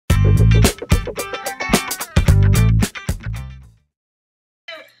Random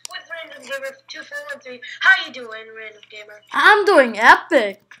Gamer 2413. How you doing, Random Gamer? I'm doing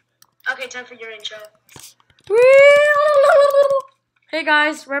epic. Okay, time for your intro. Hey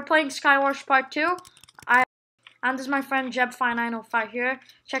guys, we're playing Skywars Part 2. And this is my friend Jeb5905 here.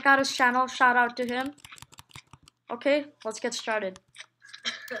 Check out his channel, shout out to him. Okay, let's get started.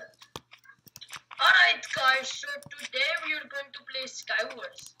 Alright guys, so today we are going to play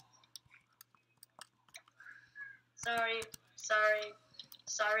Skywars.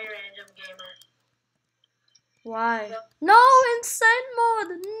 Sorry Random Gamer. Why? Yep. No, insane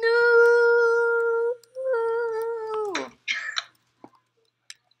mode! No!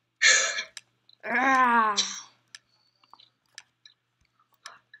 Ah.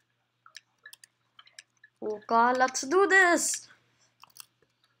 Okay, let's do this!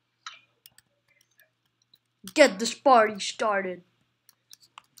 Get this party started.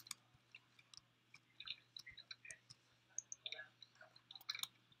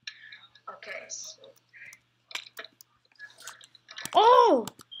 Okay, so... Oh!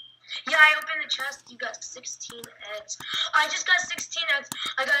 Yeah, I opened the chest, you got 16 eggs. I just got 16 eggs.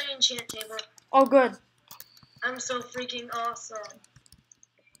 I got an enchant table. Oh, good. I'm so freaking awesome.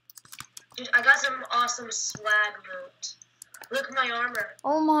 Dude, I got some awesome swag loot. Look at my armor.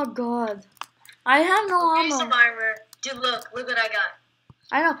 Oh my god. I have no Give me some armor. armor. Dude, look what I got.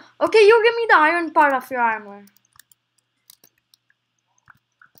 I know. Okay, you give me the iron part of your armor.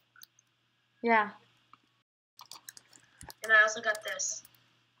 Yeah. And I also got this.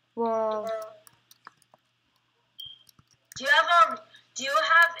 Whoa. Do you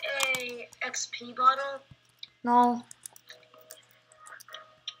have a XP bottle? No.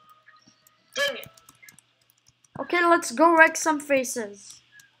 Dang it. Okay, let's go wreck some faces.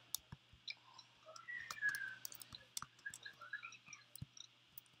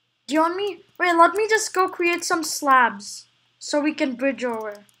 Do you want me? Wait, let me just go create some slabs so we can bridge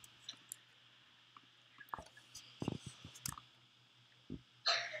over.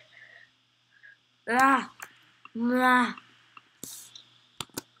 Ah. Ah.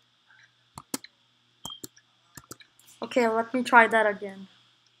 Okay, let me try that again.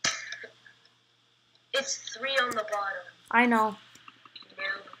 It's 3 on the bottom. I know. No.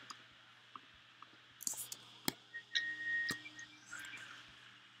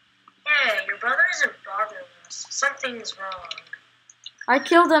 Hey, your brother isn't bothering us. Something's wrong. I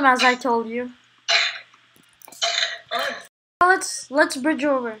killed him as I told you. Oh, Let's bridge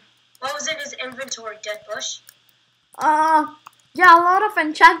over. what was in his inventory? Dead bush? Yeah, a lot of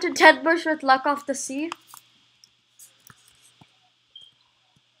enchanted dead bush with luck of the sea.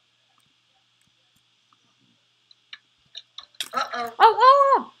 Uh-oh.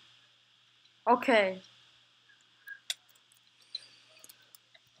 Oh! Okay.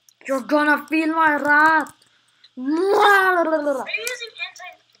 You're gonna feel my wrath. Are you using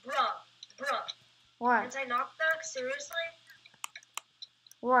bruh. What? Anti-knockback? Seriously?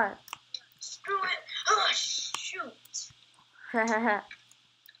 What? Screw it. Oh, shoot.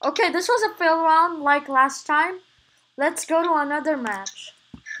 Okay, this was a fail round like last time. Let's go to another match.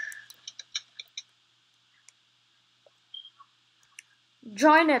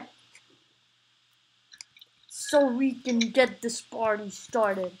 Join it so we can get this party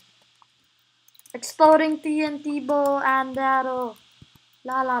started. Exploding TNT bow and arrow.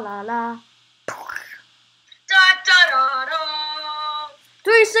 La la la la. Da da da da.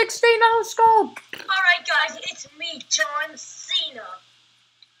 360 no scope. Alright guys, it's me, John Cena.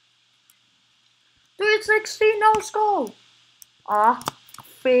 360 no scope. Ah,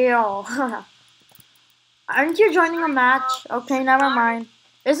 fail. Aren't you joining a match? Okay, never mind.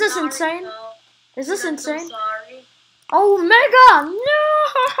 Is this insane? No. Is this I'm insane? so sorry. Oh, Mega! No!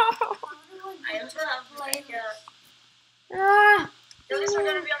 I am so happy. Ah, At least we're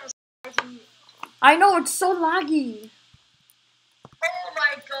gonna be on the side. I know, it's so laggy. Oh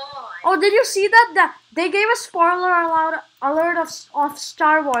my god. Oh, did you see that? They gave a spoiler alert of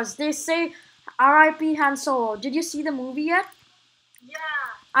Star Wars. They say R.I.P. Han Solo. Did you see the movie yet? Yeah.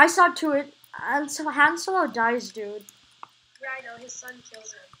 I saw to it. And so Han Solo dies, dude. Yeah, I know. His son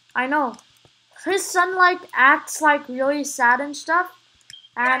kills him. I know. His son acts really sad and stuff.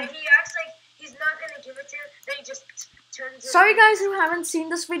 And yeah, he acts like he's not gonna give it to him. Then he just turns. Sorry guys who haven't seen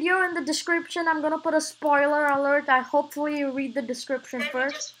this video. In the description, I'm gonna put a spoiler alert. Hopefully you read the description then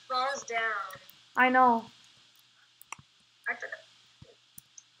first. He just falls down. I know. I forgot.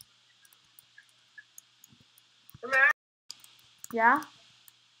 Remember? Yeah.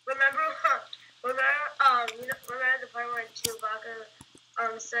 Remember the part where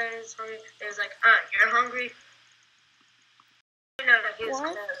Chewbacca says, "It was like, you're hungry." No, he was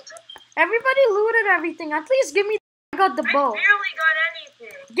cold. Everybody looted everything. At least give me. I got the bow. I barely got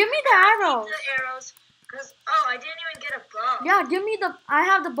anything. Give me the arrows. The arrows. Cause I didn't even get a bow. Yeah, give me the. I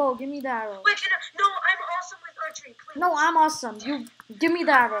have the bow. Give me the arrow. Wait, no, I'm awesome with archery. Please. No, I'm awesome. You give me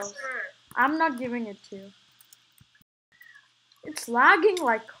the arrows. Awesome. I'm not giving it to you. It's lagging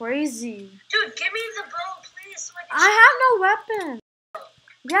like crazy. Dude, give me the bow, please. So I have no weapon.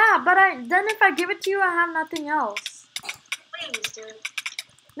 Yeah, but then if I give it to you, I have nothing else. Please, dude.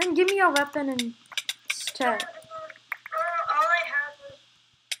 Then give me your weapon instead. All I have is...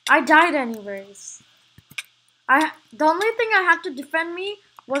 I died anyways. The only thing I had to defend me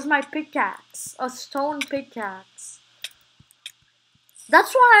was my pickaxe, a stone pickaxe.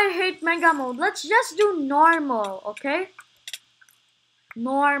 That's why I hate mega mode. Let's just do normal, okay?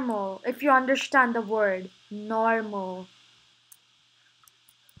 Normal, if you understand the word normal.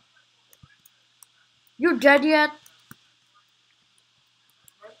 You dead yet?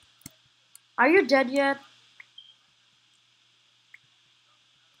 Are you dead yet?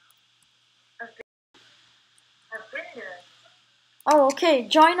 I've been there. Oh, okay.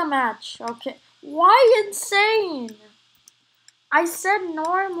 Join a match. Okay. Why insane? I said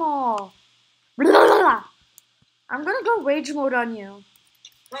normal. Blah, blah, blah. I'm gonna go rage mode on you.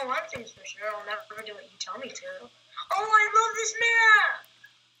 Well, one thing's for sure, I'll never do what you tell me to. Oh, I love this map!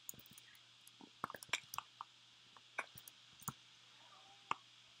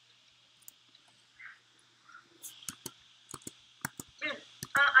 Dude,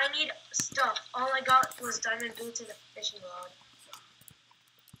 I need stuff. All I got was diamond boots and a fishing rod.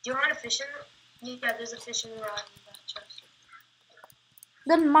 Do you want a fishing rod? Yeah, there's a fishing rod in that chest.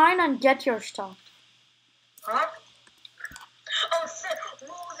 Then mine and get your stuff. Huh? Oh,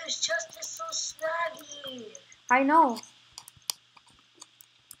 whoa, this chest is so swaggy. I know.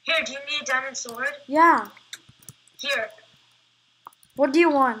 Here, do you need a diamond sword? Yeah. Here. What do you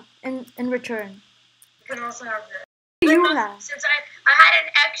want in return? You can also have this. You have. Since I had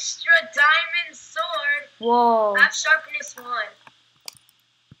an extra diamond sword. Whoa. I have sharpness 1.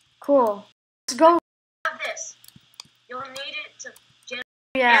 Cool. Let's go. Have this. You'll need it to get.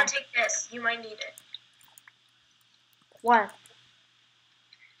 Yeah. And take this. You might need it. What?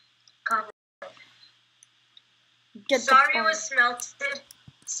 Cobble. Get Sorry, the it was smelted,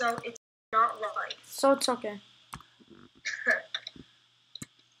 so it's not light. So it's okay.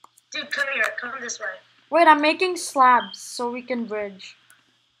 Dude, come here. Come this way. Wait, I'm making slabs so we can bridge.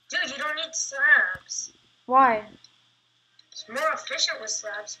 Dude, you don't need slabs. Why? It's more efficient with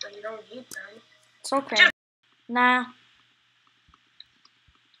slabs, but you don't need them. It's okay. Dude. Nah.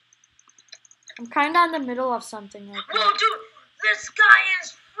 I'm kinda in the middle of something right now. Whoa, dude! This guy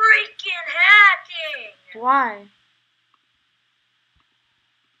is freaking hacking! Why?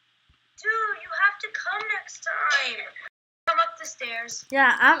 Dude, you have to come next time. Come up the stairs.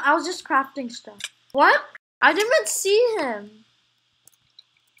 Yeah, I was just crafting stuff. What? I didn't even see him.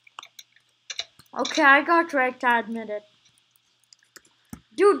 Okay, I got wrecked, I admit it.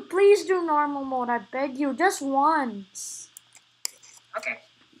 Dude, please do normal mode, I beg you, just once. Okay.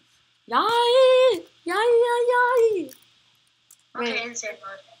 Yay! Yay! Okay, Wait. insane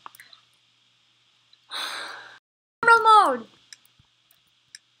mode. Normal mode!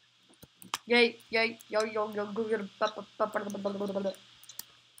 Yay, yo, go.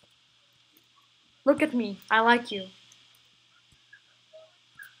 Look at me, I like you.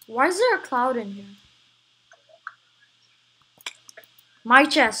 Why is there a cloud in here? My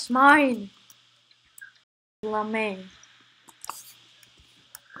chest, mine. Lame.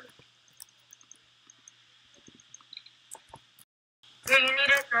 Here, you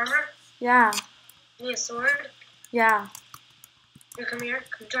need an armor? Yeah, You need a sword? yeah, Here, come here.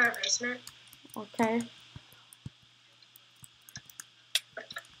 Come to our basement. okay.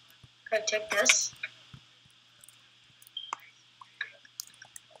 Okay, take this.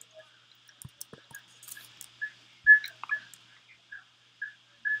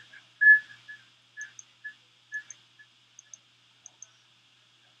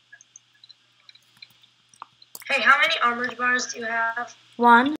 Hey, how many armored bars do you have?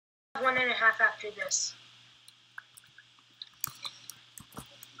 1. 1.5 after this.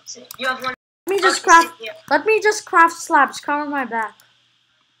 So you have one. Let me just Okay, craft. yeah. Let me just craft slabs. Cover my back.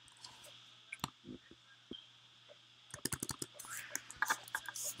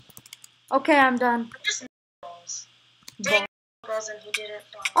 Okay, I'm done. Just balls. Dang balls, and he didn't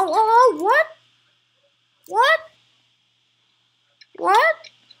fall. Oh, what? What? What?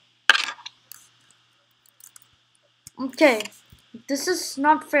 Okay, this is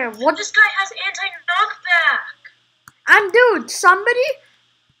not fair. What? This guy has anti-knockback. And dude,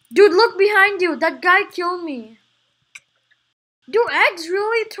 dude, look behind you. That guy killed me. Do eggs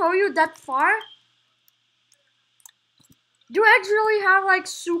really throw you that far? Do eggs really have like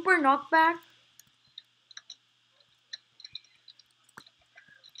super knockback?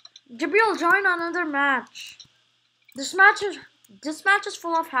 Jabril, join another match. This match is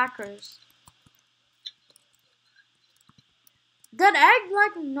full of hackers. That egg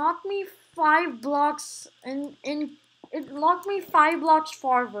like knocked me 5 blocks it knocked me 5 blocks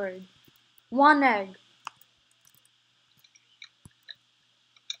forward. One egg.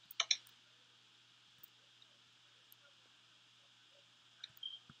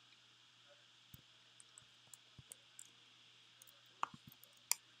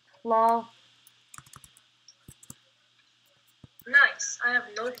 Lol. Nice. I have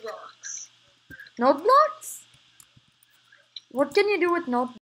no blocks. Note blocks? What can you do with note?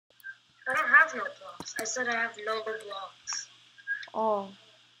 I don't have no blocks. I said I have no blocks. Oh.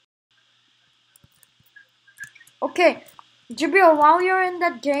 Okay. Jabril, while you're in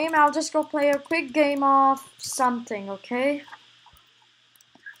that game, I'll just go play a quick game of something, okay?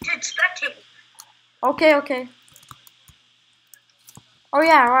 Dude, spectate. Okay. Oh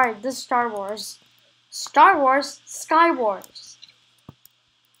yeah, right, this is Star Wars. Star Wars, Skywars.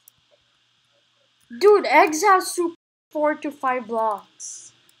 Dude, eggs have super 4 to 5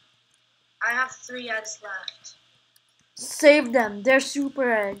 blocks. I have 3 eggs left. Save them, they're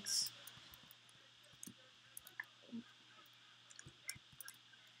super eggs.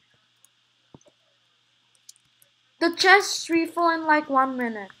 The chests refill in like 1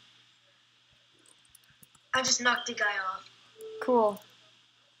 minute. I just knocked the guy off. Cool.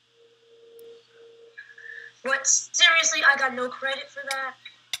 What? Seriously, I got no credit for that?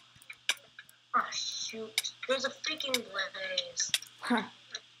 Oh, shoot. There's a freaking blaze. Huh.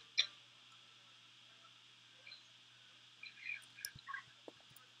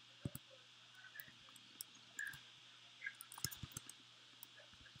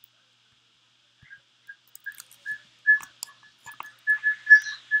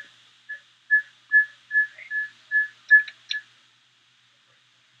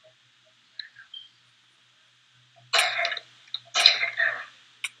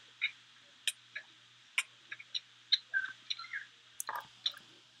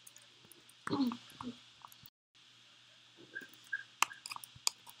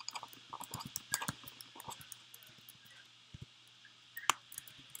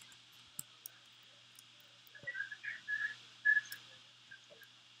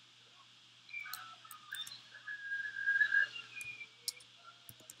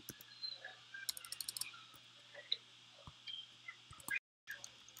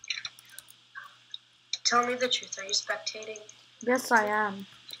 Tell me the truth. Are you spectating? Yes, I am.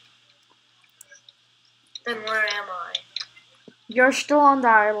 Then where am I? You're still on the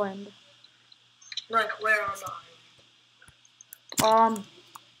island. Like, where am I?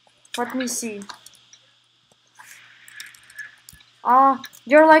 Let me see.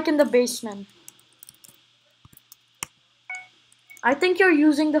 You're like in the basement. I think you're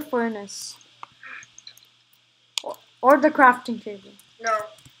using the furnace. Or the crafting table. No.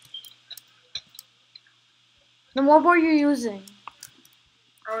 Then what were you using?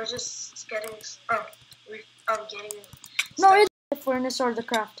 I was just getting... Oh, I'm getting... No, it's the furnace or the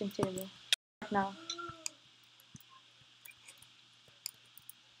crafting table. Right now.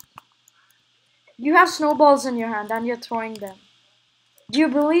 You have snowballs in your hand and you're throwing them. Do you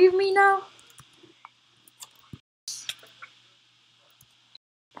believe me now?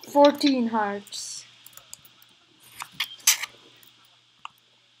 14 hearts.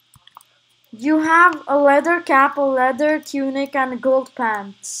 You have a leather cap, a leather tunic, and gold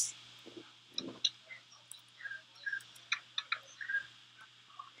pants.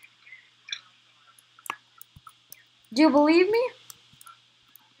 Do you believe me?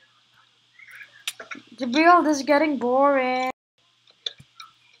 Jabril, this is getting boring.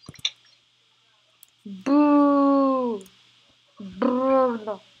 Boo!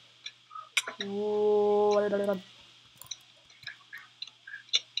 Boo!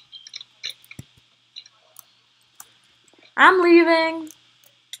 I'm leaving.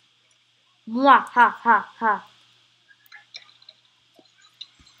 Mwah, ha, ha, ha.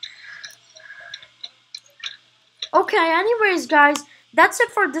 Okay, anyways, guys, that's it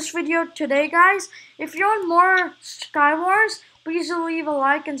for this video today, guys. If you want more Skywars, please do leave a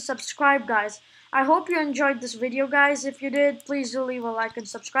like and subscribe, guys. I hope you enjoyed this video, guys. If you did, please do leave a like and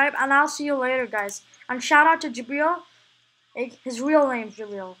subscribe, and I'll see you later, guys. And shout out to Jabril. His real name's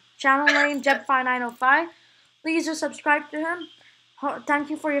Jabril. Channel name Jeb5905. Please do subscribe to him.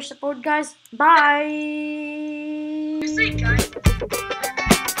 Thank you for your support, guys. Bye. You see, guys.